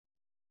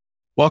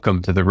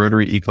Welcome to the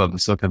Rotary E-Club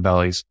of Silicon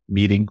Valley's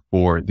meeting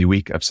for the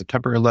week of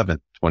September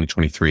 11th,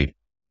 2023.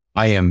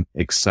 I am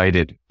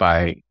excited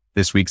by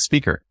this week's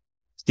speaker,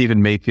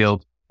 Stephen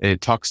Mayfield.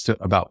 It talks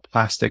about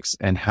plastics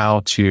and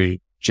how to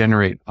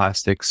generate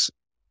plastics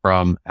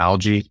from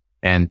algae,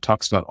 and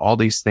talks about all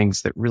these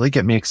things that really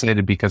get me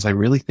excited because I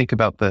really think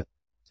about the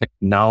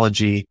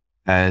technology,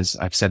 as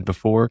I've said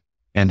before,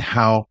 and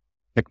how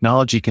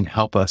technology can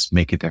help us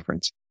make a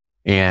difference.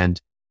 And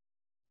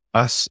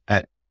us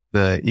at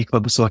the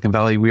E-Club of Silicon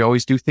Valley, we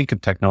always do think of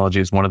technology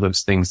as one of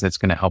those things that's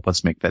going to help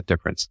us make that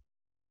difference.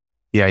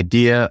 The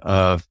idea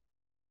of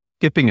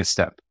skipping a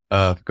step,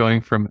 of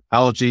going from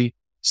algae,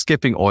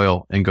 skipping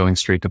oil, and going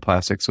straight to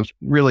plastics was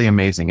really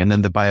amazing. And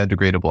then the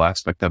biodegradable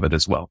aspect of it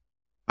as well.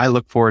 I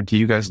look forward to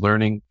you guys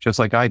learning, just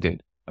like I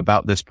did,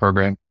 about this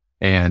program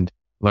and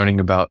learning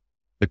about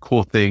the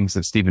cool things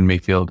that Stephen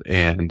Mayfield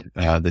and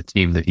the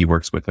team that he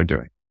works with are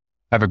doing.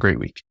 Have a great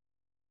week.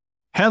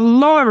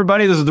 Hello,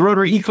 everybody. This is the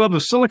Rotary E-Club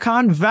of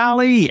Silicon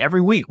Valley. Every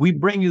week, we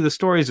bring you the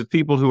stories of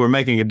people who are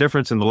making a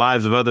difference in the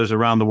lives of others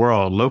around the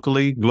world,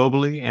 locally,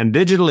 globally, and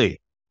digitally.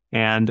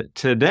 And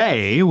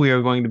today, we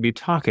are going to be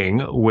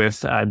talking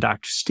with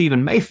Dr.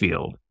 Stephen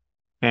Mayfield.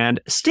 And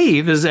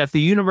Steve is at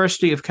the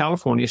University of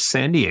California,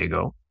 San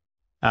Diego.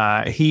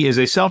 He is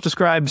a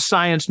self-described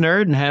science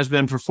nerd and has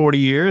been for 40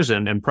 years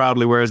and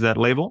proudly wears that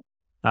label.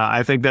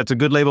 I think that's a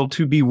good label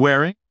to be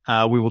wearing.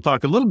 We will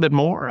talk a little bit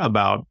more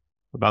about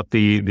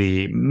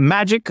the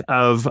magic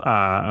of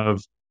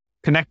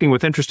connecting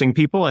with interesting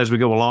people as we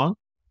go along.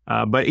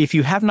 But if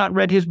you have not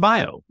read his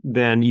bio,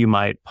 then you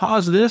might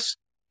pause this.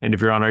 And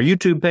if you're on our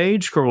YouTube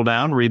page, scroll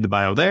down, read the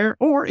bio there.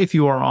 Or if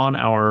you are on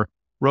our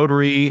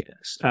Rotary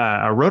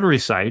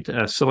site,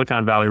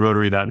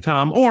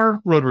 siliconvalleyrotary.com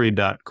or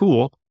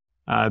rotary.cool,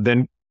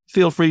 then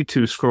feel free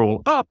to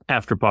scroll up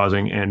after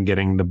pausing and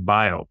getting the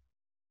bio.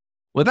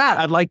 With that,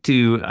 I'd like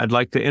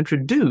to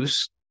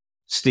introduce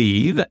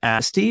Steve.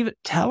 Steve,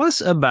 tell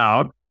us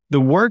about the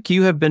work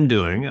you have been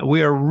doing.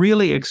 We are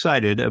really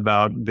excited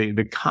about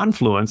the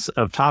confluence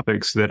of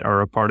topics that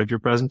are a part of your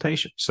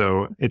presentation.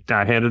 So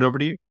I hand it over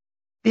to you.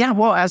 Yeah,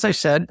 well, as I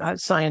said, I'm a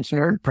science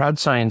nerd, proud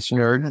science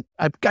nerd.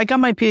 I got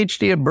my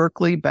PhD at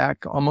Berkeley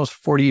back almost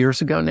 40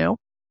 years ago now.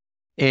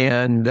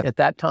 And at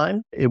that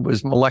time, it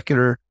was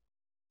molecular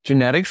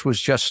genetics was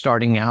just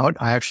starting out.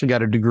 I actually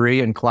got a degree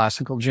in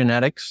classical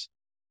genetics,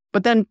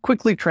 but then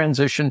quickly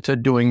transitioned to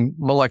doing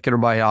molecular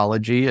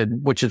biology,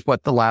 and which is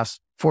what the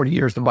last 40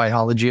 years of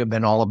biology have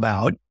been all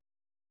about.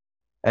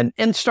 And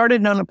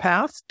started on a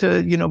path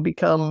to,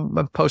 become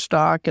a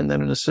postdoc and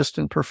then an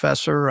assistant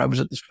professor. I was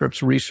at the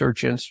Scripps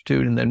Research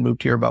Institute and then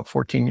moved here about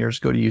 14 years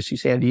ago to UC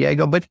San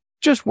Diego, but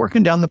just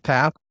working down the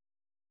path,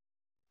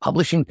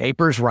 publishing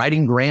papers,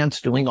 writing grants,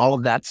 doing all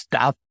of that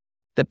stuff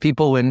that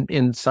people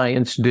in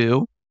science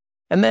do.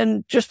 And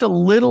then just a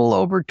little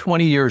over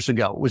 20 years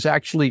ago, it was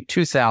actually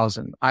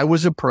 2000, I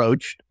was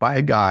approached by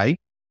a guy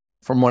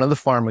from one of the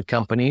pharma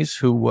companies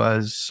who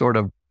was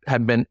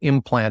had been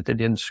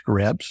implanted in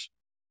Scripps.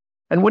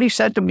 And what he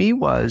said to me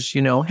was,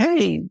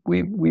 hey,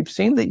 we've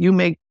seen that you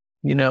make,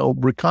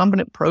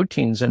 recombinant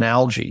proteins in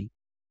algae.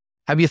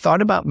 Have you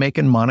thought about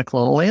making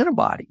monoclonal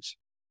antibodies?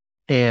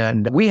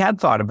 And we had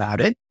thought about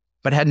it,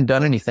 but hadn't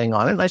done anything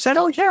on it. And I said,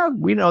 oh, yeah,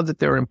 we know that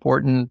they're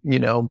important,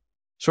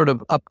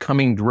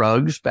 upcoming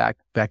drugs back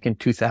in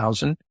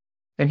 2000.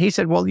 And he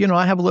said, well,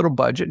 I have a little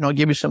budget and I'll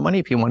give you some money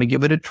if you want to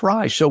give it a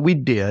try. So we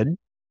did.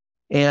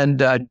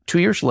 And 2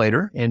 years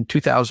later, in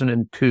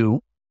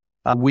 2002,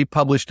 we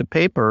published a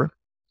paper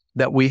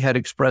that we had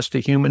expressed a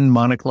human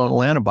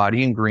monoclonal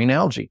antibody in green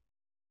algae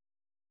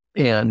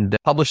and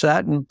published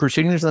that in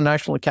Proceedings of the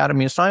National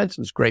Academy of Sciences.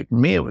 It was great for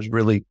me. It was a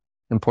really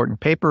important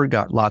paper,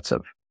 got lots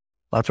of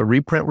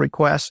reprint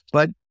requests.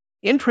 But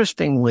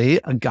interestingly,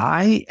 a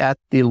guy at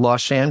the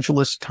Los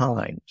Angeles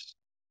Times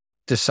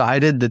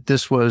decided that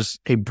this was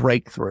a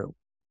breakthrough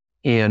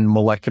in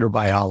molecular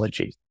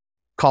biology,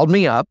 called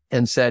me up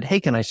and said, hey,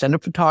 can I send a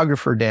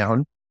photographer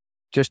down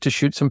just to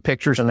shoot some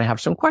pictures? And I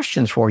have some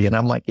questions for you. And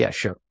I'm like, yeah,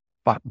 sure.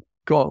 But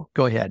go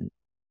ahead.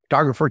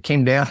 Photographer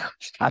came down,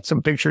 got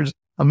some pictures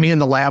of me in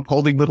the lab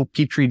holding little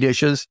petri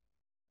dishes.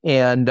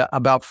 And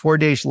about 4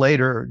 days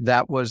later,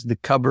 that was the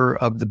cover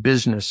of the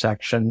business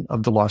section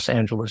of the Los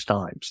Angeles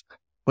Times,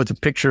 with a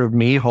picture of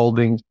me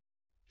holding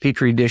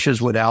petri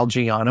dishes with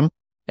algae on them.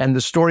 And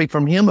the story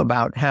from him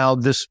about how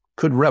this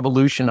could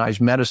revolutionize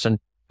medicine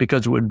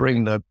because it would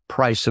bring the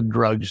price of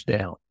drugs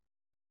down.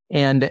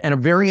 And a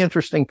very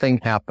interesting thing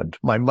happened.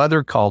 My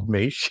mother called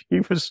me.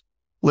 She was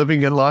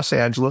living in Los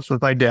Angeles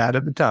with my dad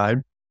at the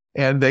time.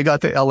 And they got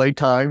the LA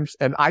Times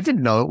and I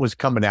didn't know it was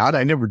coming out.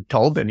 I never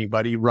told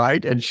anybody,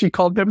 right? And she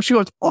called them. She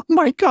goes, oh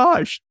my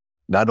gosh,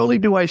 not only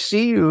do I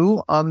see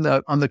you on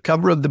the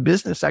cover of the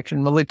business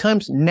section of LA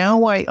Times,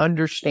 now I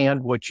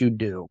understand what you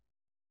do.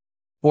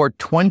 For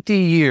 20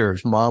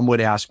 years, Mom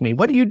would ask me,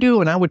 what do you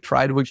do? And I would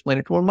try to explain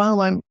it to her. Mom,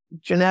 I'm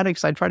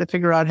genetics. I try to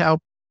figure out how,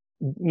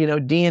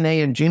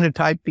 DNA and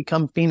genotype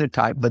become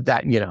phenotype. But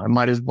that, I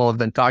might as well have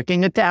been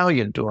talking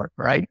Italian to her,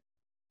 right?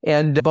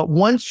 But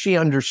once she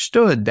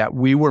understood that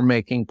we were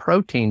making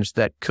proteins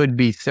that could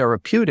be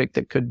therapeutic,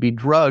 that could be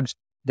drugs,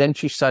 then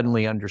she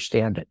suddenly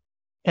understood it.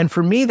 And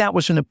for me, that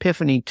was an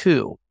epiphany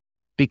too,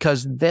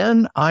 because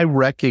then I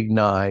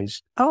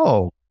recognized,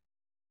 oh,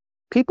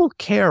 people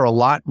care a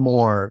lot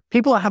more.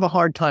 People have a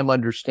hard time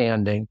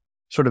understanding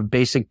sort of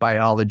basic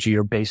biology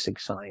or basic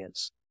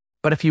science.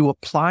 But if you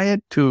apply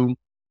it to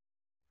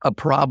a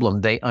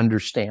problem, they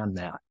understand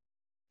that.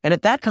 And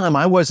at that time,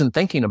 I wasn't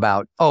thinking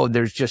about, oh,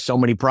 there's just so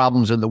many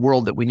problems in the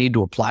world that we need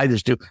to apply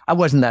this to. I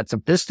wasn't that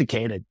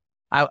sophisticated.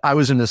 I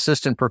was an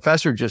assistant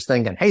professor just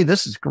thinking, hey,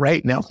 this is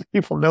great. Now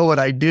people know what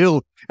I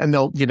do and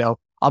they'll,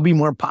 I'll be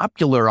more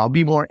popular.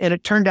 And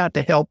it turned out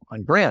to help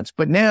on grants.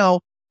 But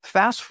now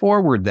fast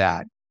forward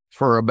that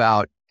for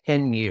about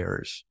 10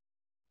 years.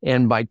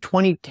 And by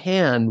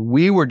 2010,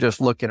 we were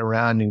just looking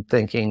around and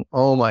thinking,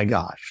 oh my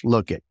gosh,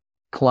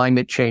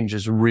 climate change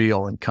is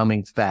real and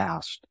coming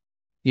fast.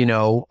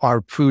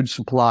 Our food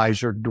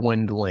supplies are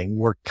dwindling.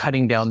 We're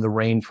cutting down the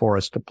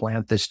rainforest to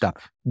plant this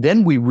stuff.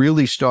 Then we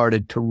really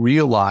started to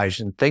realize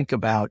and think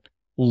about,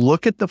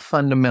 look at the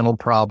fundamental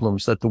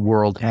problems that the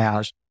world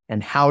has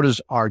and how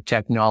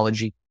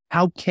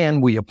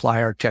can we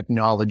apply our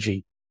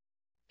technology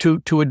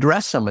to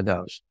address some of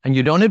those? And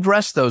you don't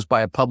address those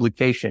by a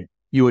publication.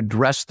 You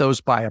address those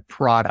by a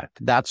product.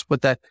 That's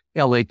what that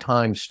LA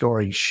Times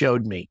story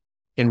showed me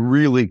in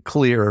really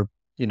clear,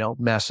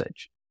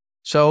 message.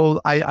 So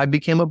I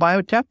became a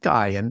biotech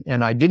guy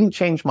and I didn't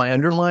change my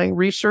underlying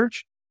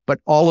research, but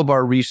all of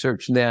our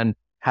research then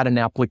had an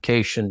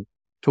application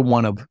to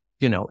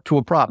to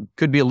a problem.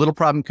 Could be a little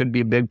problem, could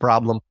be a big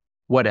problem,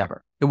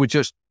 whatever. It was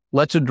just,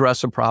 let's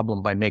address a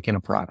problem by making a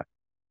product.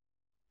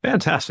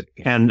 Fantastic.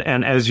 And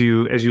as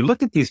you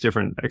look at these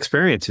different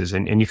experiences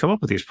and you come up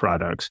with these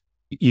products,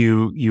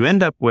 you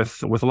end up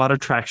with a lot of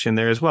traction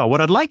there as well. What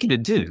I'd like you to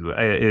do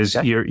is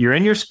you're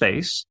in your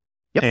space.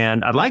 Yep.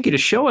 And I'd like you to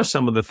show us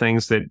some of the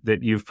things that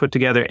you've put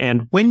together.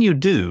 And when you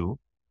do,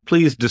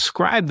 please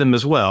describe them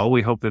as well.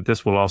 We hope that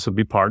this will also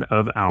be part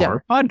of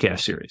our podcast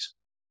series.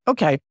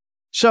 Okay.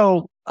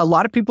 So a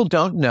lot of people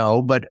don't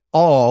know, but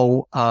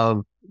all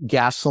of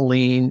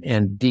gasoline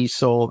and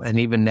diesel and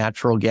even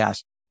natural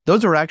gas,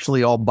 those are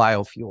actually all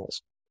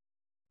biofuels.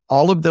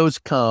 All of those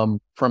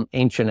come from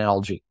ancient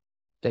algae.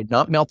 They've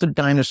not melted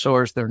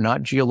dinosaurs. They're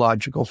not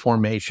geological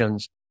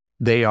formations.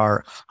 They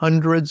are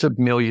hundreds of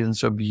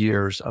millions of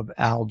years of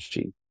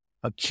algae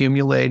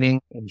accumulating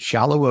in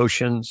shallow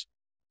oceans,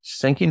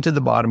 sinking to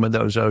the bottom of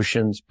those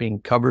oceans, being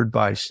covered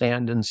by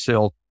sand and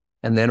silt.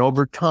 And then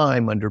over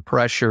time, under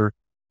pressure,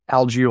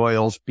 algae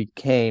oils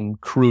became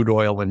crude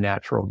oil and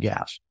natural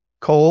gas.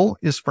 Coal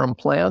is from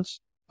plants,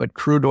 but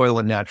crude oil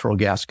and natural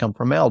gas come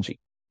from algae.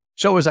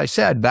 So as I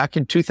said, back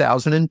in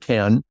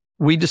 2010,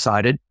 we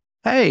decided,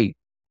 hey,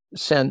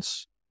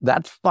 since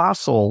that's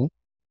fossil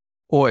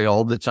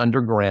oil that's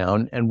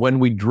underground, and when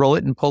we drill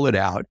it and pull it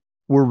out,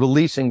 we're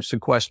releasing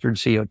sequestered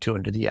CO2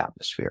 into the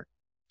atmosphere.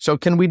 So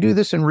can we do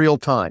this in real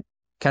time?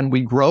 Can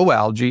we grow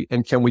algae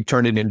and can we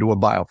turn it into a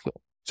biofuel?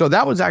 So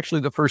that was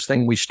actually the first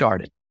thing we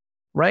started,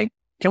 right?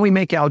 Can we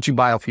make algae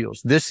biofuels?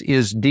 This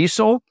is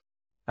diesel.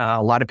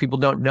 A lot of people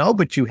don't know,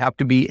 but you have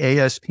to be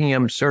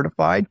ASTM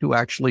certified to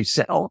actually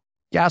sell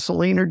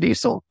gasoline or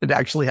diesel. It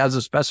actually has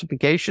a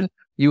specification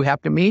you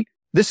have to meet.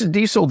 This is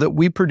diesel that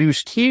we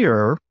produced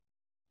here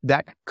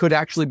that could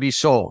actually be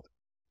sold.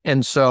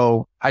 And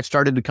so I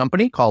started a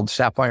company called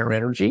Sapphire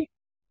Energy.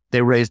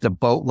 They raised a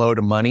boatload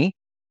of money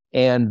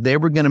and they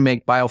were going to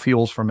make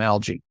biofuels from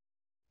algae.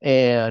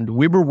 And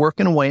we were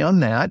working away on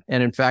that.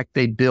 And in fact,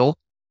 they built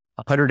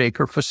a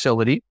 100-acre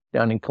facility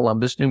down in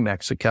Columbus, New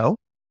Mexico.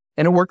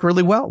 And it worked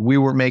really well. We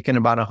were making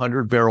about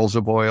 100 barrels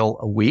of oil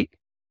a week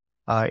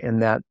in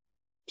that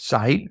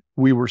site.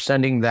 We were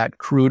sending that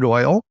crude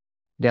oil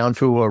down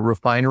to a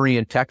refinery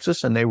in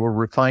Texas, and they were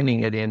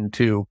refining it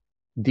into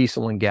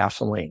diesel and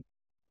gasoline.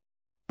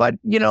 But,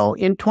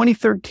 in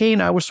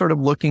 2013, I was sort of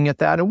looking at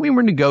that and we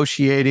were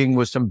negotiating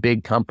with some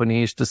big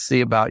companies to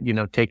see about,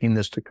 taking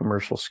this to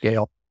commercial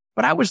scale.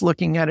 But I was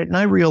looking at it and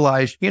I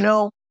realized,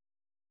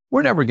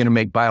 we're never going to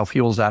make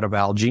biofuels out of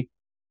algae.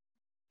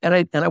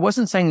 And I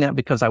wasn't saying that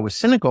because I was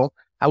cynical.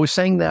 I was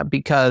saying that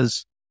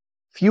because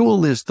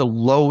fuel is the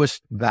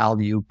lowest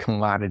value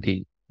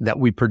commodity that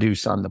we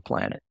produce on the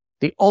planet.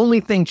 The only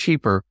thing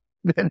cheaper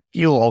than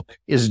fuel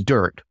is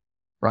dirt,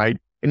 right?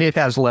 And it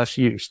has less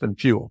use than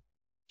fuel.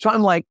 So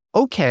I'm like,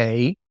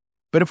 okay,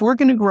 but if we're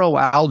going to grow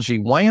algae,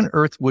 why on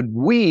earth would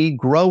we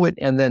grow it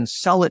and then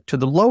sell it to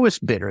the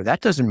lowest bidder?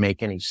 That doesn't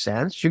make any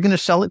sense. You're going to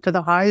sell it to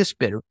the highest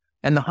bidder.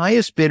 And the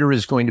highest bidder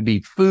is going to be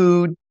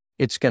food.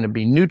 It's going to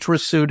be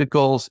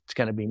nutraceuticals. It's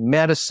going to be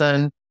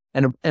medicine.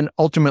 And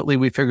ultimately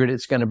we figured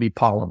it's going to be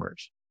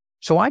polymers.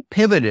 So I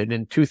pivoted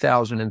in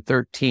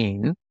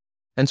 2013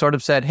 and sort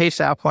of said, hey,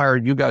 Sapphire,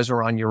 you guys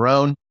are on your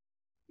own.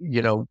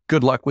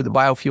 Good luck with the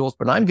biofuels,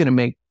 but I'm going to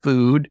make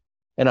food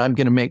and I'm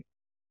going to make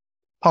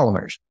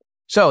polymers.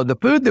 So the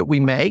food that we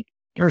make,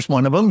 here's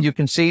one of them. You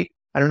can see,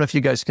 I don't know if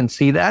you guys can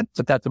see that,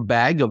 but that's a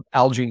bag of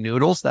algae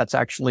noodles that's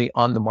actually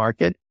on the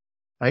market,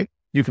 right?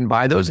 You can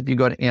buy those if you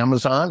go to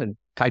Amazon and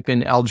type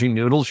in algae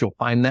noodles, you'll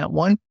find that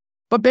one.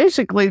 But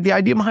basically, the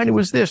idea behind it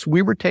was this.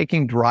 We were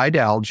taking dried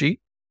algae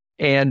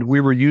and we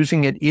were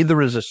using it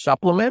either as a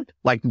supplement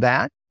like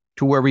that,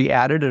 to where we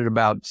added at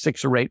about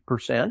 6 or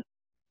 8%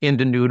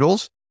 into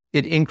noodles.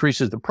 It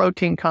increases the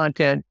protein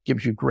content,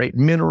 gives you great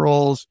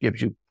minerals,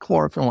 gives you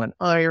chlorophyll and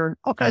iron.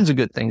 All kinds of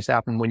good things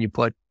happen when you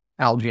put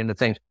algae into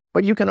things.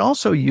 But you can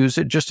also use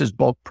it just as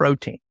bulk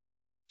protein.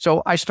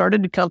 So I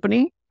started a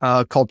company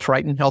called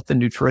Triton Health and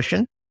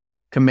Nutrition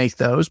to make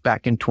those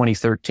back in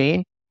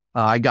 2013.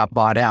 I got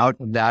bought out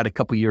of that a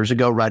couple years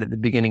ago, right at the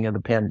beginning of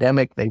the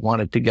pandemic. They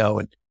wanted to go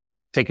and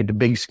take it to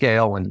big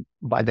scale. And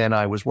by then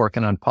I was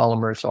working on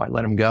polymers, so I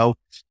let them go.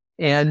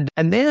 And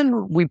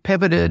then we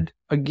pivoted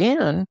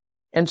again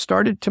and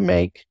started to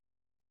make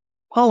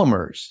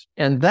polymers.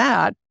 And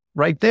that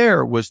right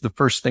there was the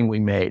first thing we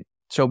made.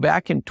 So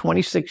back in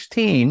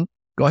 2016,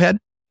 go ahead.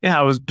 Yeah,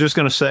 I was just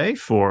going to say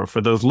for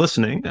those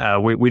listening,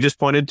 we just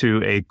pointed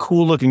to a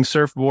cool looking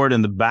surfboard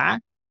in the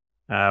back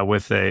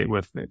with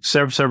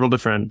several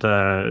different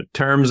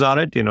terms on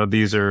it. You know,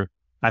 these are,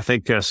 I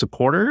think,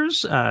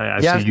 supporters. I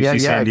see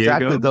UC San Diego.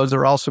 Exactly. Those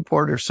are all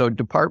supporters. So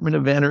Department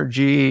of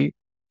Energy,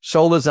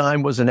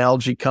 Solazyme was an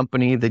algae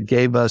company that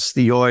gave us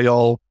the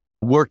oil.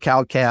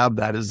 Workout Cab,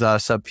 that is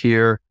us up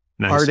here.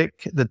 Nice.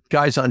 Arctic, the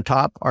guys on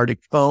top, Arctic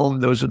Foam,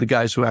 those are the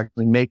guys who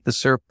actually make the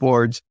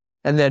surfboards.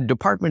 And then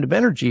Department of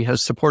Energy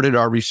has supported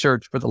our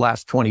research for the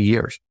last 20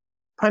 years.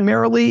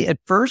 Primarily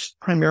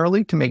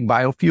to make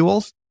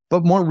biofuels,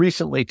 but more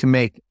recently to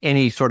make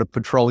any sort of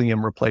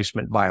petroleum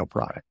replacement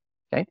bioproduct.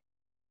 Okay.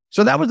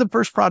 So that was the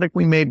first product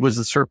we made, was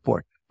the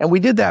surfboard. And we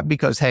did that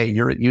because, hey,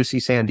 you're at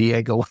UC San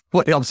Diego.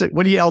 What else are you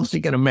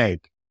going to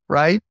make?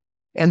 Right.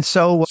 And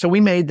so we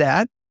made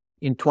that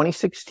in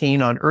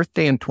 2016, on Earth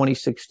Day in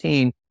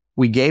 2016.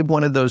 We gave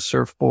one of those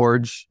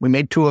surfboards. We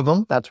made 2 of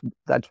them. That's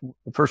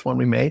the first one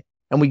we made.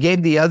 And we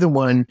gave the other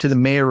one to the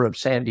mayor of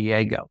San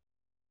Diego.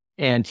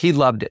 And he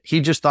loved it.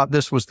 He just thought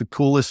this was the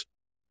coolest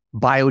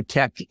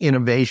biotech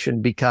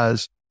innovation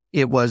because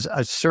it was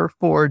a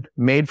surfboard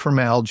made from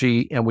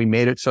algae, and we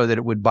made it so that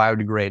it would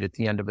biodegrade at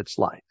the end of its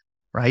life,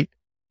 right?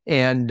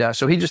 And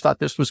so he just thought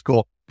this was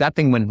cool. That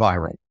thing went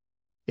viral.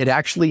 It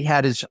actually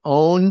had its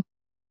own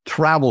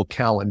travel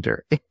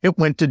calendar. It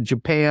went to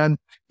Japan.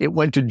 It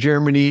went to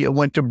Germany. It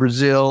went to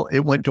Brazil.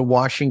 It went to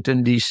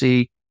Washington,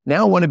 D.C.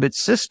 Now one of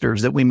its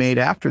sisters that we made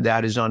after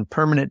that is on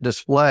permanent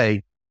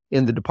display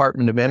in the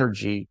Department of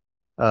Energy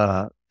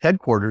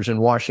headquarters in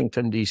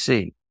Washington,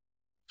 D.C.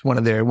 It's one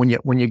of their, when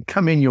you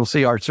come in, you'll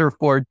see our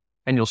surfboard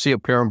and you'll see a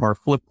pair of our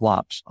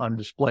flip-flops on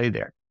display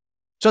there.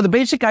 So the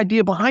basic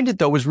idea behind it,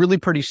 though, was really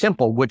pretty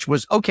simple, which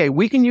was, okay,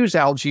 we can use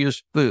algae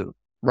as food,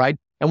 right?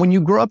 And when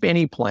you grow up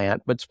any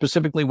plant, but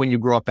specifically when you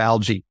grow up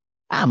algae,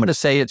 I'm going to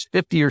say it's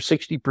 50 or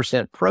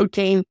 60%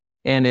 protein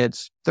and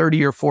it's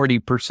 30 or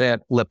 40%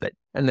 lipid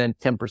and then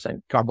 10%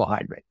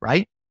 carbohydrate,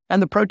 right?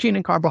 And the protein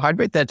and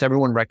carbohydrate, that's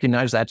everyone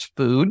recognizes that's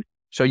food.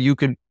 So you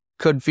could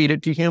feed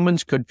it to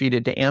humans, could feed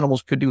it to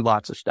animals, could do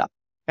lots of stuff.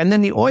 And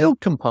then the oil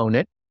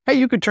component, hey,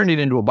 you could turn it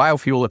into a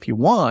biofuel if you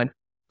want,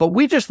 but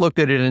we just looked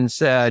at it and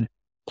said,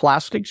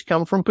 plastics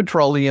come from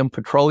petroleum.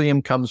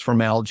 Petroleum comes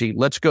from algae.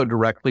 Let's go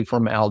directly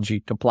from algae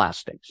to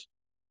plastics.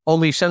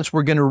 Only since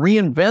we're going to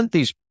reinvent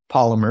these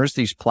polymers,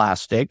 these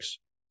plastics,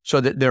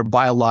 so that they're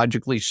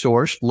biologically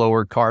sourced,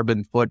 lower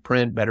carbon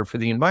footprint, better for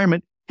the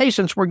environment. Hey,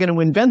 since we're going to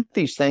invent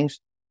these things,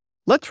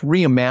 let's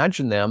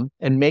reimagine them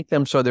and make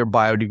them so they're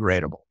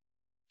biodegradable.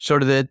 So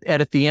that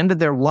at the end of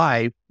their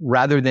life,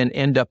 rather than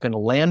end up in a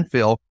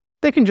landfill,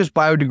 they can just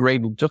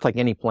biodegrade just like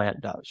any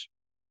plant does.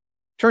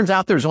 Turns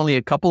out there's only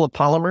a couple of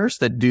polymers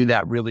that do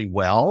that really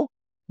well.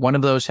 One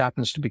of those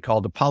happens to be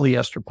called a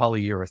polyester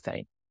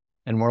polyurethane.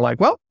 And we're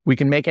like, well, we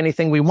can make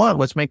anything we want.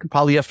 Let's make a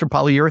polyester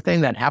polyurethane.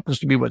 That happens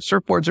to be what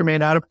surfboards are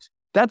made out of.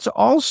 That's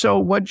also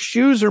what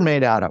shoes are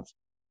made out of,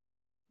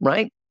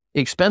 right?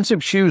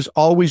 Expensive shoes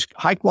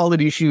high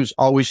quality shoes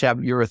always have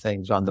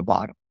urethanes on the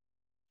bottom.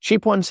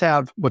 Cheap ones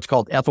have what's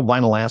called ethyl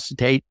vinyl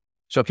acetate.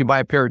 So if you buy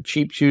a pair of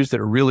cheap shoes that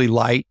are really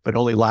light, but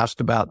only last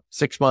about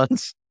 6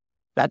 months,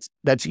 that's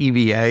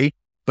EVA.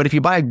 But if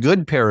you buy a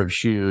good pair of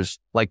shoes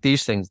like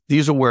these things,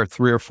 these will wear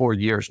 3 or 4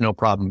 years, no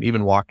problem,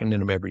 even walking in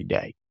them every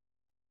day.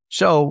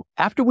 So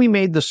after we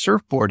made the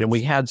surfboard and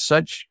we had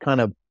such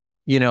kind of,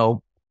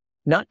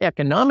 not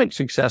economic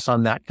success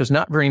on that, because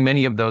not very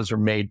many of those are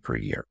made per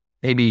year,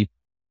 maybe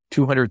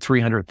 200,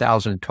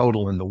 300,000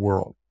 total in the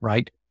world,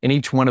 right? And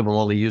each one of them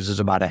only uses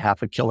about a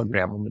half a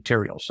kilogram of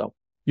material. So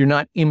you're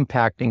not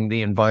impacting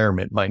the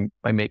environment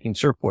by making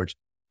surfboards.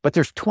 But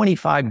there's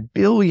 25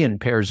 billion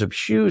pairs of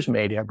shoes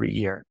made every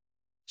year.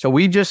 So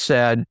we just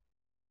said,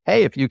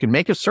 hey, if you can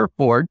make a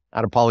surfboard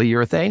out of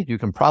polyurethane, you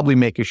can probably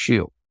make a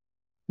shoe.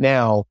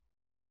 Now,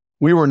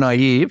 we were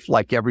naive,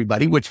 like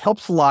everybody, which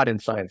helps a lot in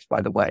science,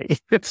 by the way.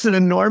 It's an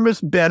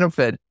enormous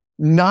benefit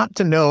not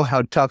to know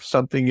how tough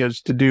something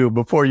is to do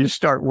before you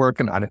start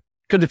working on it.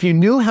 Because if you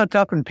knew how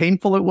tough and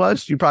painful it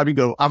was, you'd probably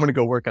go, I'm going to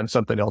go work on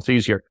something else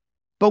easier.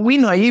 But we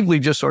naively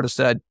just sort of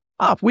said,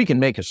 oh, if we can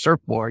make a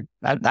surfboard,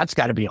 that's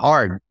got to be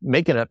hard.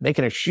 Making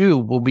a shoe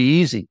will be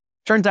easy.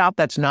 Turns out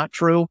that's not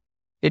true.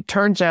 It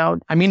turns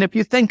out, I mean, if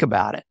you think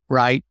about it,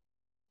 right,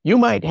 you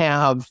might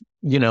have,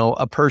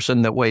 a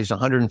person that weighs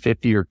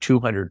 150 or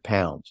 200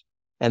 pounds,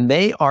 and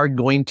they are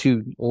going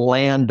to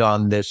land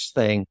on this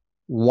thing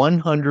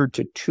 100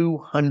 to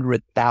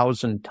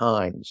 200,000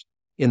 times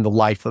in the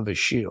life of a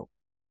shoe.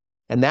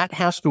 And that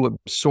has to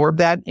absorb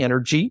that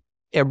energy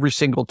every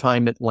single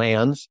time it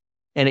lands,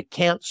 and it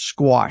can't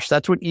squash.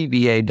 That's what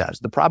EVA does.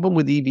 The problem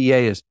with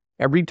EVA is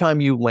every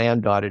time you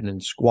land on it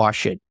and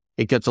squash it,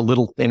 it gets a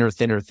little thinner.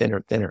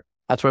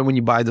 That's why when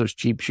you buy those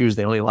cheap shoes,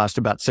 they only last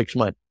about 6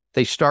 months.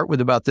 They start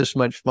with about this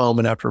much foam,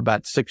 and after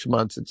about 6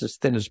 months, it's as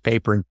thin as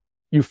paper, and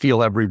you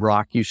feel every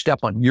rock you step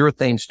on.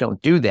 Urethanes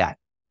don't do that.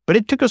 But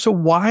it took us a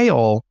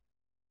while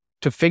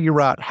to figure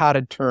out how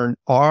to turn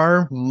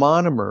our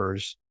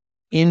monomers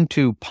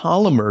into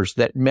polymers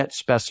that met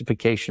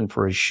specification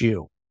for a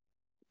shoe.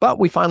 But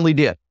we finally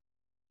did.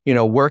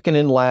 Working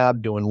in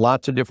lab, doing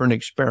lots of different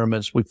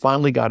experiments, we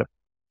finally got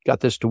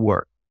this to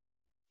work.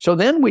 So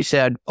then we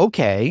said,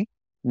 okay,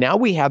 now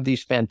we have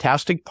these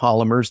fantastic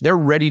polymers. They're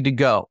ready to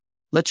go.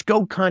 Let's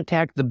go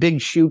contact the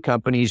big shoe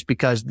companies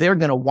because they're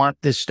going to want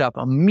this stuff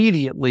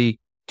immediately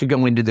to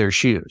go into their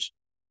shoes.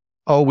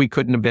 Oh, we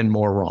couldn't have been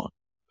more wrong,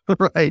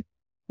 right?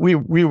 We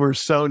were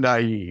so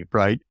naive,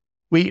 right?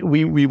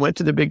 We went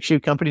to the big shoe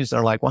companies and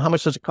they're like, well, how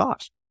much does it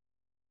cost?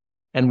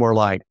 And we're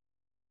like,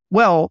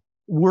 well,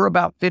 we're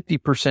about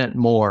 50%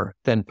 more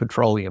than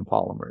petroleum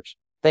polymers.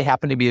 They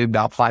happen to be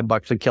about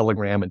 $5 a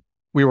kilogram, and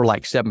we were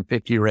like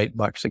 $7.50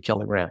 or $8 a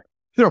kilogram.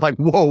 They're like,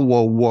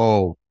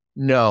 whoa.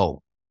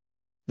 No,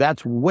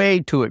 that's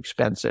way too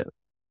expensive.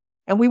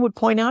 And we would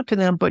point out to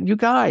them, but you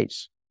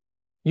guys,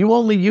 you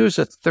only use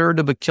 1/3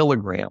 of a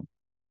kilogram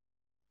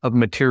of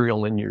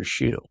material in your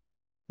shoe.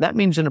 That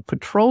means in a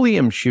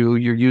petroleum shoe,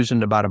 you're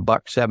using about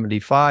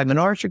 $1.75, and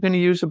ours you're going to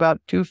use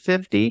about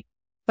 $2.50.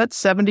 That's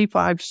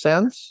 75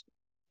 cents.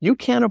 You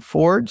can't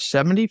afford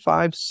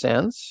 75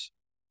 cents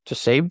to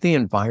save the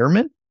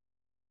environment?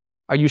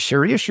 Are you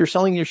serious? You're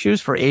selling your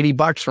shoes for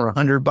 $80 or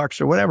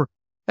 $100 or whatever.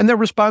 And their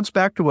response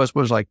back to us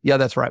was like, yeah,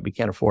 that's right. We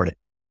can't afford it.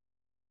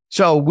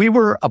 So we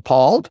were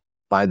appalled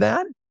by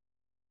that,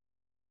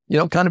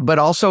 but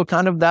also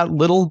kind of that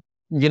little,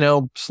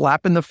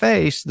 slap in the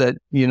face that,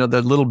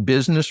 the little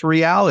business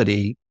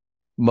reality.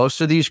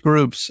 Most of these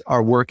groups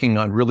are working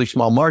on really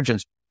small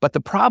margins. But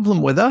the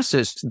problem with us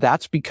is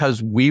that's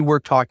because we were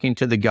talking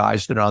to the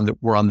guys that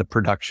were on the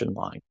production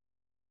line.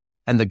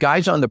 And the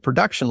guys on the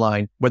production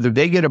line, whether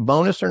they get a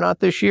bonus or not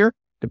this year,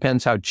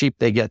 depends how cheap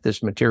they get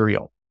this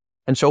material.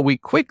 And so we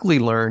quickly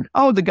learned,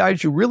 the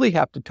guys you really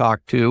have to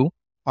talk to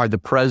are the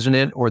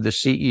president or the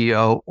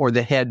CEO or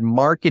the head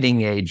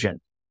marketing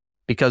agent.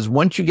 Because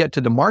once you get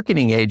to the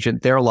marketing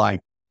agent, they're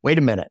like, wait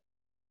a minute,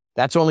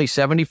 that's only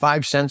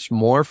 75 cents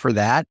more for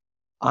that.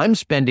 I'm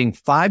spending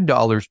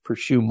 $5 per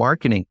shoe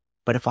marketing.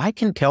 But if I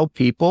can tell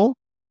people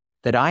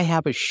that I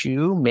have a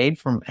shoe made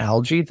from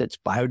algae that's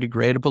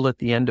biodegradable at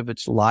the end of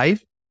its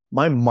life,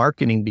 my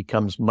marketing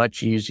becomes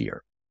much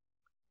easier.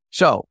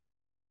 So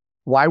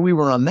while we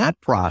were on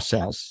that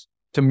process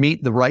to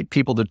meet the right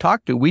people to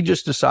talk to, we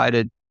just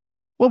decided,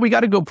 well, we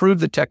got to go prove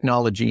the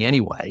technology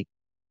anyway.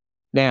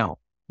 Now,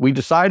 we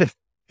decided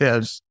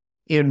this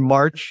in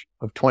March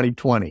of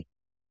 2020.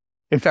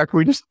 In fact,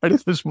 we decided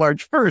this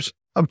March 1st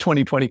of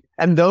 2020.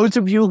 And those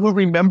of you who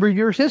remember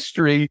your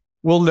history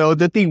will know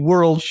that the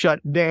world shut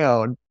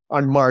down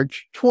on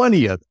March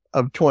 20th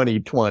of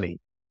 2020.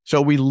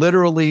 So we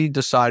literally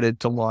decided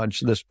to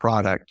launch this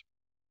product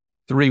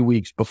 3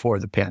 weeks before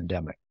the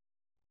pandemic,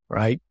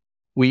 right?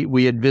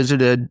 We had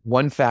visited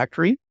one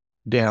factory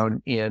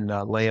down in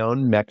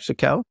León,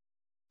 Mexico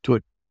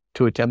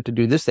to attempt to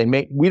do this.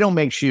 We don't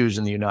make shoes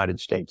in the United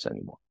States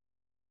anymore.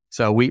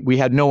 So we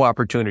had no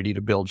opportunity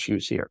to build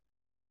shoes here,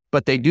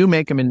 but they do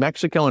make them in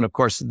Mexico. And of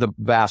course, the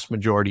vast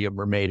majority of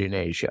them are made in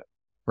Asia,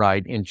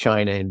 right? In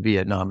China and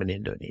Vietnam and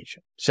Indonesia.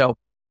 So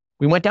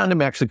we went down to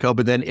Mexico,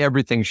 but then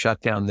everything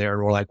shut down there.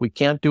 And we're like, we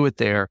can't do it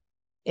there.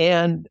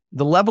 And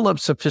the level of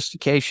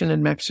sophistication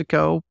in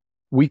Mexico,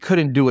 we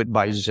couldn't do it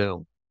by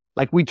Zoom.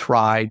 Like we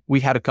tried,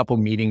 we had a couple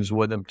meetings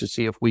with them to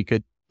see if we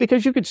could,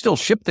 because you could still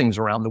ship things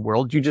around the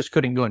world. You just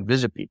couldn't go and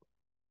visit people.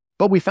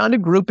 But we found a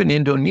group in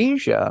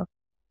Indonesia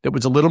that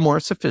was a little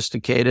more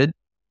sophisticated.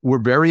 We're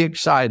very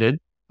excited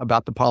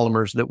about the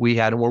polymers that we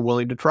had and we're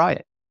willing to try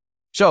it.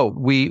 So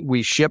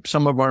we shipped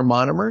some of our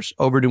monomers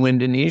over to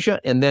Indonesia,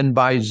 and then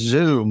by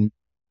Zoom,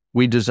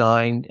 we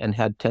designed and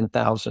had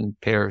 10,000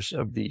 pairs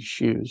of these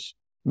shoes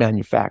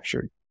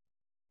manufactured.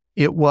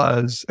 It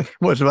was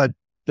about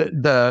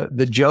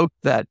the joke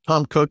that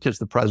Tom Cook is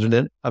the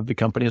president of the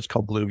company. It's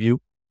called Blueview.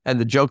 And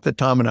the joke that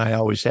Tom and I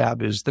always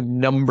have is the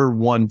number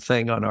one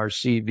thing on our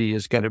CV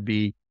is going to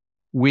be,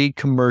 we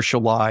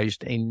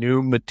commercialized a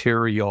new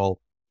material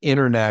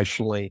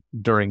internationally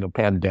during a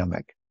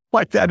pandemic.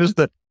 Like that is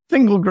the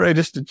single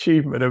greatest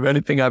achievement of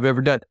anything I've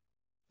ever done.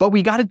 But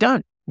we got it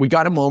done. We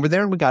got them over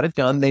there and we got it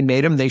done. They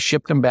made them, they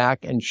shipped them back.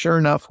 And sure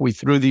enough, we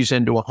threw these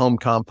into a home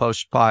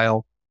compost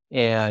pile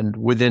And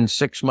within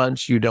 6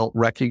 months, you don't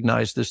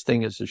recognize this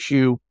thing as a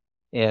shoe.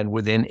 And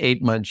within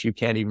 8 months, you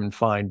can't even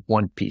find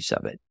one piece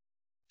of it.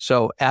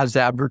 So as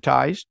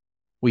advertised,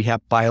 we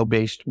have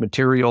bio-based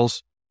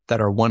materials that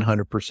are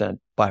 100%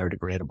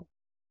 biodegradable.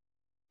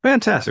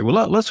 Fantastic.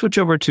 Well, let's switch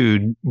over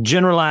to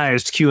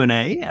generalized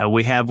Q&A.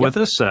 We have with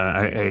us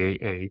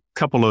a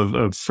couple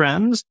of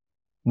friends.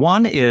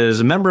 One is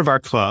a member of our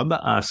club,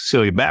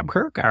 Cecilia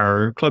Babkirk,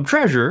 our club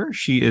treasurer.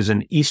 She is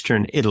in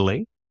Eastern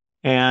Italy.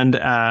 And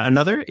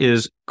another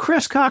is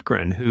Chris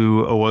Cochran,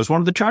 who was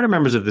one of the charter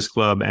members of this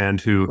club and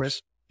who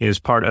is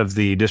part of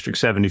the District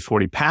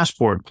 7040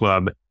 Passport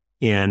Club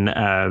in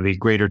the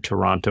Greater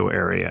Toronto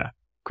area.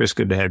 Chris,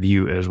 good to have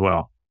you as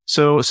well.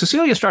 So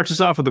Cecilia starts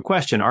us off with a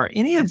question. Are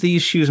any of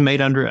these shoes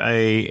made under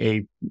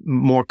a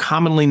more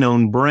commonly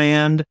known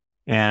brand?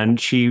 And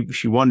she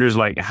wonders,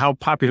 like, how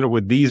popular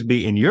would these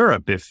be in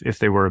Europe if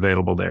they were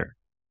available there?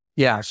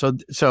 Yeah. So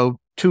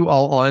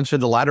I'll answer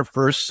the latter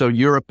first. So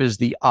Europe is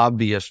the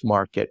obvious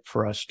market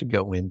for us to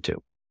go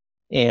into.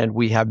 And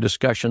we have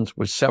discussions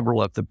with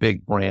several of the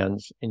big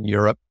brands in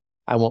Europe.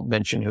 I won't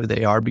mention who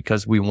they are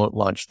because we won't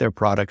launch their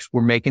products.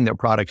 We're making their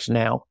products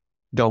now.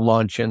 They'll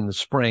launch in the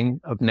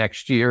spring of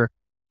next year.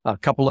 A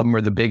couple of them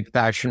are the big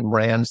fashion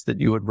brands that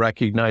you would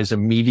recognize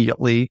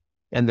immediately,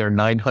 and they're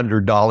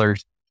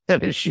 $900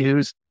 set of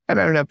shoes.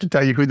 And I don't have to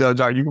tell you who those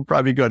are. You can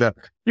probably go to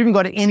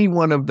any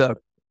one of the,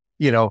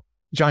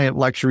 giant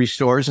luxury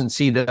stores and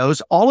see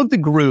those. All of the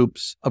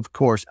groups, of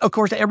course,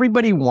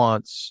 everybody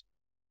wants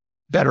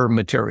better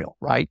material,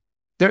 right?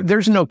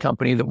 There's no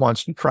company that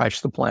wants to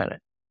crash the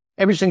planet.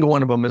 Every single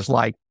one of them is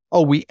like,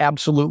 oh, we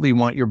absolutely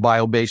want your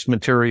bio-based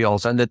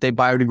materials and that they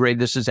biodegrade.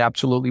 This is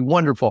absolutely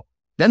wonderful.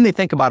 Then they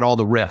think about all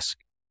the risk.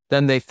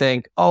 Then they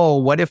think, oh,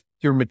 what if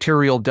your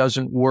material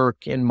doesn't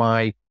work in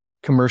my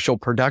commercial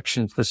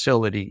production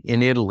facility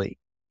in Italy?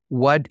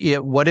 What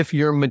if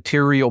your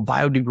material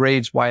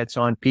biodegrades while it's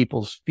on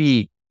people's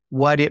feet?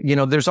 What if,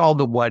 there's all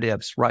the what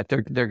ifs, right?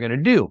 They're going to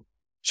do.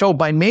 So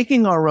by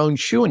making our own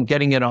shoe and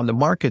getting it on the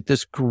market,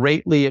 this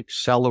greatly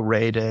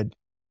accelerated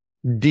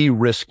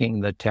de-risking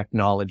the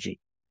technology.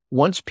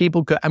 Once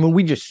people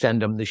we just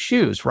send them the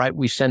shoes, right?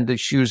 We send the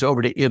shoes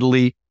over to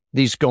Italy.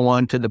 These go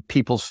on to the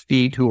people's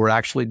feet who are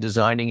actually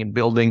designing and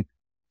building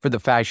for the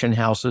fashion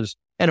houses.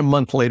 And a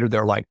month later,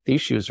 they're like,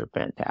 these shoes are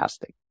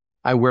fantastic.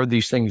 I wear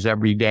these things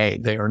every day.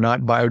 They are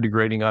not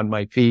biodegrading on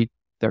my feet.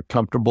 They're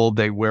comfortable.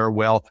 They wear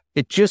well.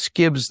 It just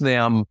gives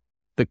them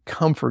the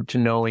comfort to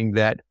knowing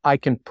that I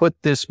can put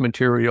this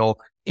material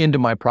into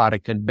my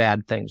product and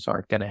bad things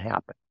aren't going to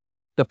happen.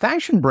 The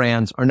fashion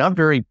brands are not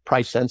very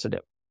price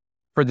sensitive.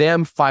 For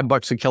them,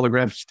 $5 a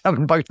kilogram,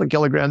 $7 a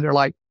kilogram, they're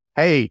like,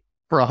 hey,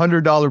 for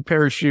 $100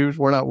 pair of shoes,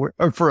 we're not,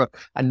 or for a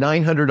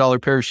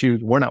 $900 pair of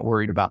shoes, we're not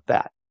worried about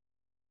that.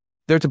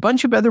 There's a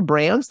bunch of other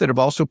brands that have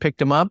also picked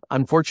them up.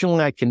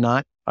 Unfortunately,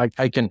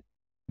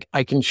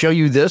 I can show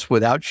you this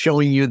without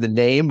showing you the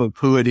name of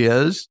who it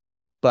is,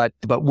 but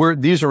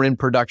these are in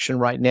production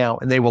right now,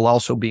 and they will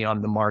also be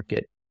on the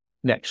market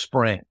next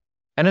spring.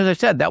 And as I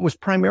said, that was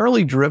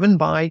primarily driven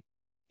by,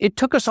 it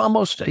took us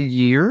almost a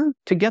year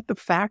to get the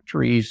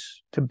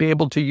factories to be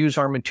able to use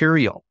our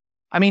material.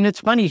 I mean, it's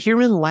funny,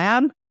 here in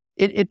lab,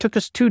 it took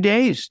us 2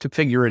 days to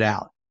figure it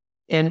out.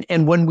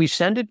 And when we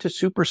send it to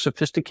super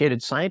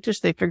sophisticated scientists,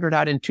 they figure it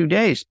out in 2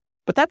 days.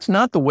 But that's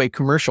not the way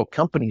commercial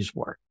companies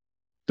work.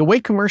 The way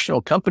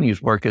commercial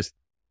companies work is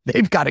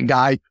they've got a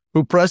guy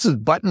who presses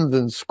buttons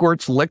and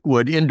squirts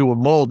liquid into a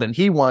mold, and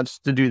he wants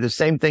to do the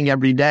same thing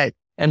every day.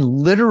 And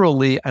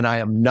literally, and I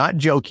am not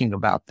joking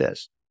about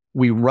this,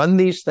 we run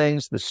these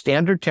things, the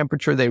standard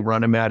temperature they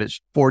run them at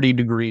is 40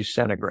 degrees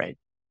centigrade,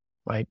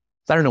 right?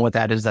 I don't know what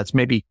that is. That's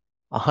maybe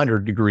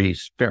 100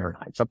 degrees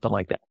Fahrenheit, something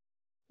like that.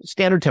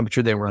 Standard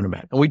temperature they run them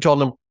at. And we told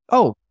them,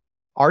 oh,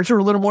 ours are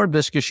a little more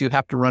viscous. You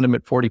have to run them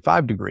at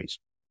 45 degrees.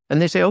 And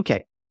they say,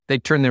 okay.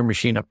 They'd turn their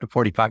machine up to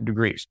 45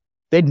 degrees.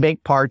 They'd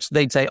make parts.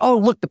 They'd say, oh,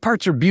 look, the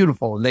parts are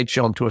beautiful. And they'd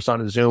show them to us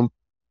on a Zoom.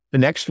 The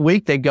next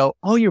week, they'd go,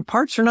 oh, your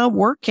parts are not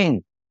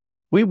working.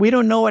 We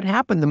don't know what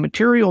happened. The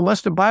material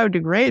must have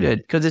biodegraded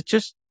because it's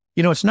just,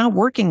 it's not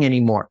working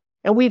anymore.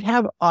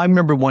 And I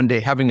remember one day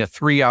having a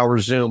 3-hour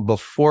Zoom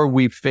before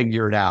we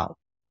figured out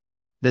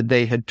that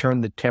they had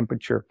turned the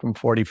temperature from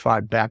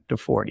 45 back to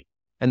 40.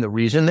 And the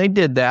reason they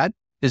did that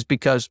is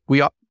because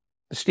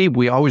Steve,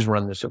 we always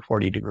run this at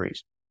 40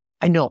 degrees.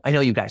 I know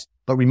you guys,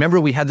 but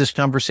remember we had this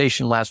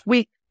conversation last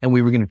week and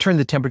we were going to turn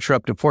the temperature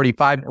up to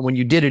 45. And when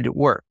you did it, it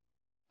worked.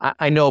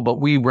 I know,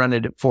 but we run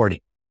it at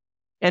 40.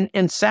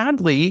 And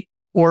sadly,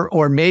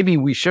 or maybe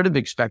we should have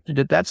expected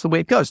it. That's the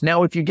way it goes.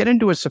 Now, if you get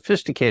into a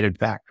sophisticated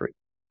factory,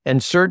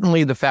 and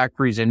certainly the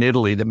factories in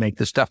Italy that make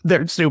this stuff,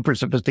 they're super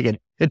sophisticated.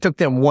 It took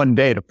them 1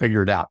 day to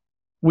figure it out.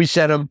 We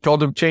told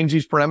them change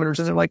these parameters,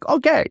 and they're like,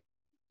 okay,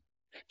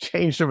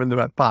 change them in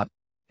the pop.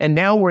 And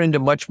now we're into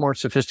much more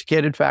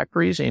sophisticated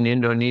factories in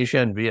Indonesia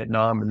and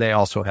Vietnam, and they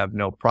also have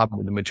no problem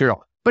with the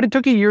material. But it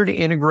took a year to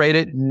integrate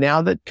it.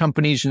 Now that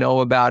companies know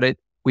about it,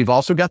 we've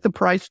also got the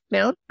price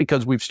down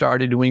because we've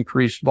started to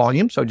increase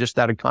volume. So just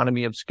that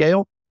economy of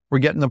scale. we're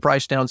getting the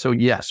price down. So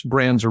yes,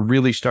 brands are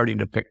really starting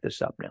to pick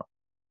this up now.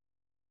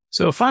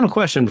 So a final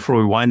question before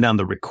we wind down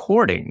the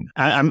recording.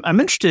 I'm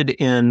interested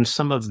in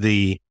some of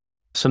the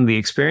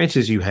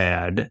experiences you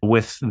had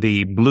with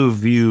the Blue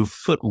View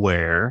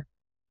footwear.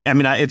 I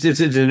mean, it's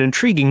an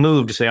intriguing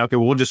move to say, okay,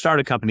 well, we'll just start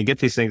a company, get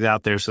these things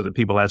out there so that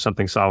people have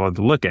something solid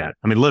to look at.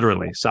 I mean,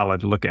 literally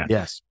solid to look at.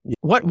 Yes.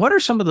 What are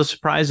some of the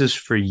surprises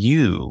for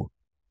you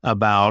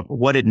about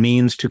what it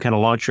means to kind of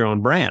launch your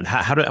own brand?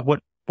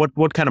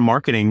 What kind of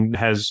marketing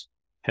has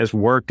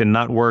worked and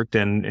not worked,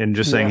 and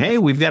just saying, hey,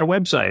 we've got a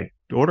website,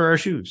 order our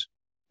shoes.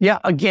 Yeah.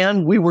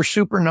 Again, we were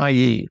super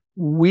naive.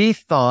 We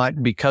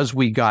thought because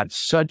we got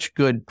such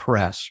good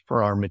press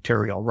for our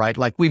material, right?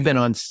 Like we've been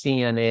on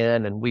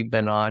CNN and we've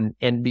been on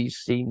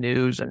NBC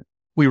News and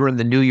we were in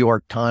the New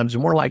York Times,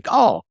 and we're like,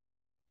 oh,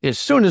 as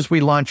soon as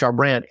we launch our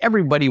brand,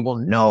 everybody will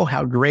know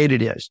how great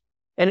it is.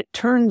 And it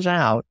turns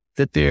out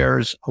that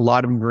there's a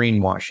lot of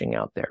greenwashing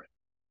out there.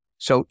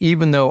 So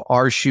even though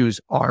our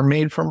shoes are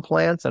made from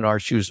plants and our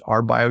shoes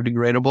are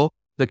biodegradable,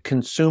 the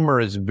consumer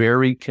is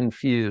very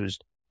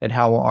confused at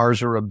how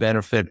ours are a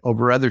benefit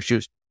over other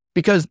shoes,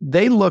 because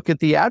they look at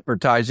the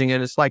advertising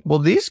and it's like, well,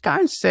 these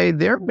guys say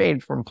they're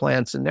made from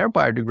plants and they're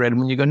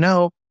biodegradable. And you go,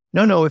 no.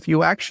 If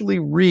you actually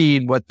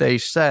read what they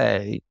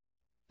say,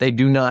 they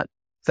do not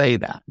say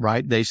that,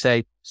 right? They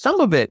say some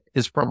of it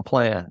is from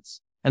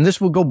plants and this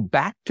will go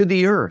back to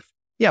the earth.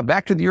 Yeah,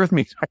 back to the earth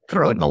means I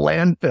throw it in the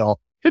landfill.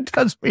 It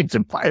does mean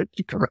some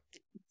biodegradable,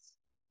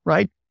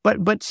 right?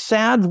 But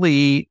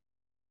sadly,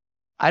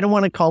 I don't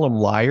want to call them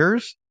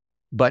liars,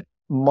 but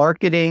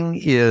marketing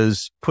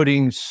is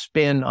putting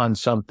spin on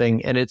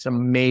something, and it's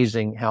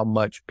amazing how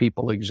much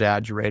people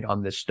exaggerate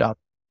on this stuff.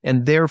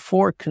 And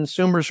therefore,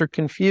 consumers are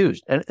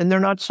confused, and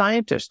they're not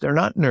scientists. They're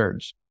not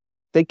nerds.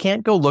 They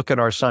can't go look at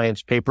our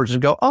science papers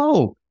and go,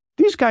 oh,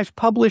 these guys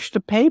published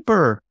a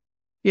paper,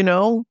 in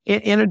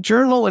a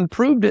journal and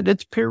proved it.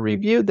 It's peer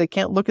reviewed. They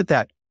can't look at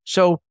that.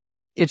 So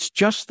it's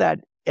just that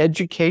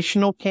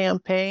educational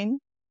campaign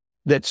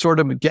that sort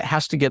of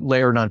has to get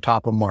layered on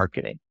top of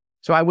marketing.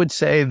 So I would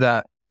say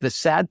that the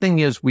sad thing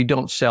is we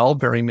don't sell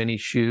very many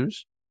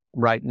shoes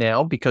right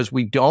now because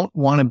we don't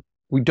want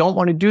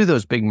to do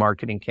those big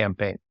marketing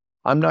campaigns.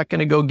 I'm not going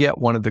to go get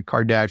one of the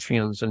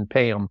Kardashians and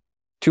pay them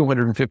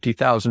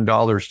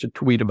 $250,000 to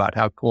tweet about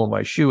how cool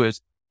my shoe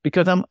is,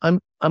 because I'm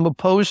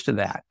opposed to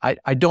that.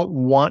 I don't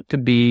want to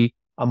be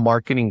a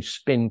marketing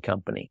spin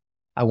company.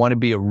 I want to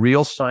be a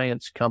real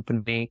science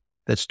company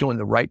that's doing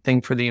the right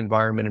thing for the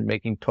environment and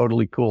making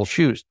totally cool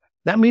shoes.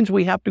 That means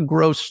we have to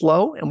grow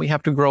slow and we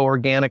have to grow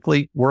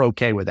organically. We're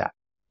okay with that.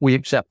 We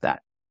accept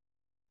that.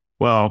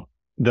 Well,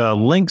 the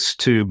links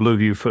to Blue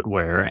View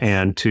footwear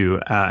and to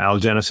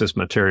Algenesis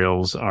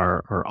materials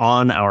are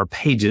on our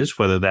pages,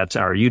 whether that's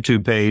our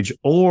YouTube page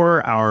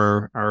or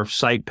our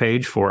site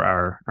page for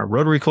our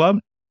Rotary Club.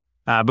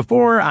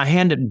 Before I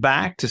hand it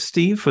back to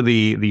Steve for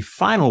the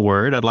final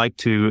word, I'd like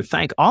to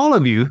thank all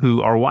of you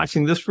who are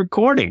watching this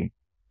recording.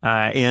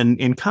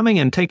 In coming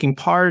and taking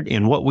part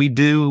in what we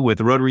do with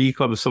the Rotary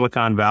E-Club of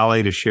Silicon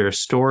Valley to share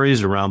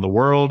stories around the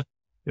world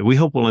that we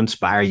hope will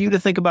inspire you to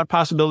think about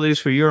possibilities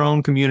for your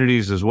own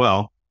communities as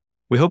well.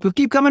 We hope you'll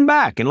keep coming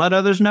back and let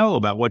others know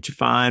about what you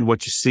find,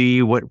 what you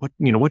see, what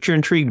you're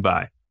intrigued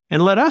by.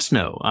 And let us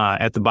know.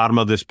 At the bottom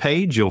of this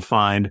page, you'll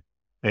find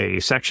a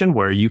section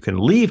where you can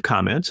leave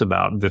comments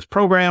about this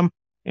program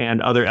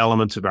and other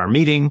elements of our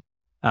meeting.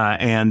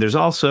 And there's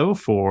also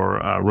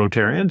for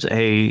Rotarians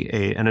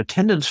an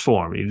attendance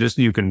form.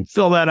 You can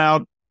fill that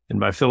out, and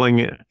by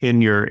filling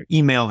in your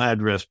email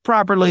address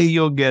properly,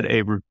 you'll get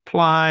a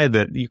reply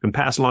that you can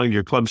pass along to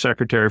your club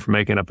secretary for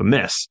making up a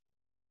miss.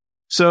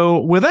 So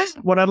with that,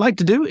 what I'd like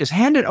to do is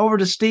hand it over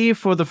to Steve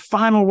for the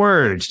final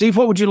word. Steve,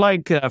 what would you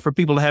like for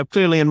people to have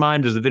clearly in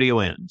mind as the video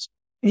ends?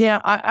 Yeah,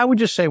 I would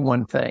just say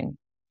one thing.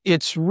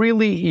 It's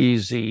really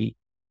easy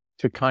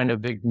to kind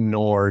of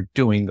ignore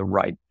doing the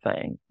right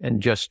thing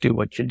and just do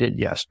what you did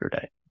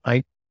yesterday,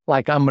 right?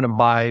 Like I'm going to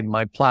buy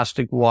my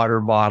plastic water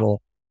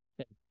bottle,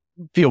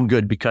 feel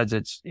good because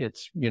it's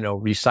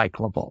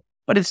recyclable,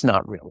 but it's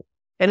not really.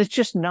 And it's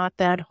just not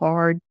that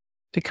hard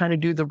to kind of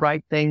do the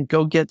right thing.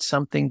 Go get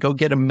something, go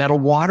get a metal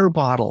water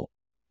bottle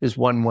is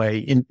one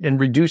way, and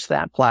reduce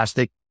that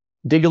plastic.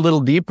 Dig a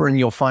little deeper and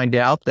you'll find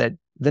out that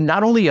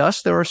not only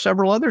us, there are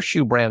several other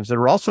shoe brands that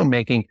are also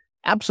making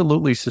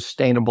absolutely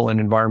sustainable and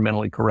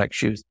environmentally correct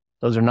shoes.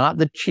 Those are not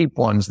the cheap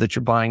ones that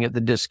you're buying at the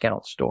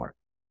discount store.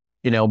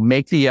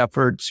 Make the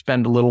effort,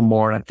 spend a little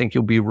more, and I think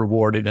you'll be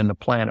rewarded, and the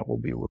planet will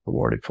be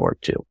rewarded for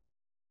it too.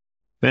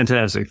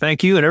 Fantastic.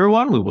 Thank you. And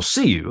everyone, we will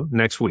see you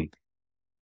next week.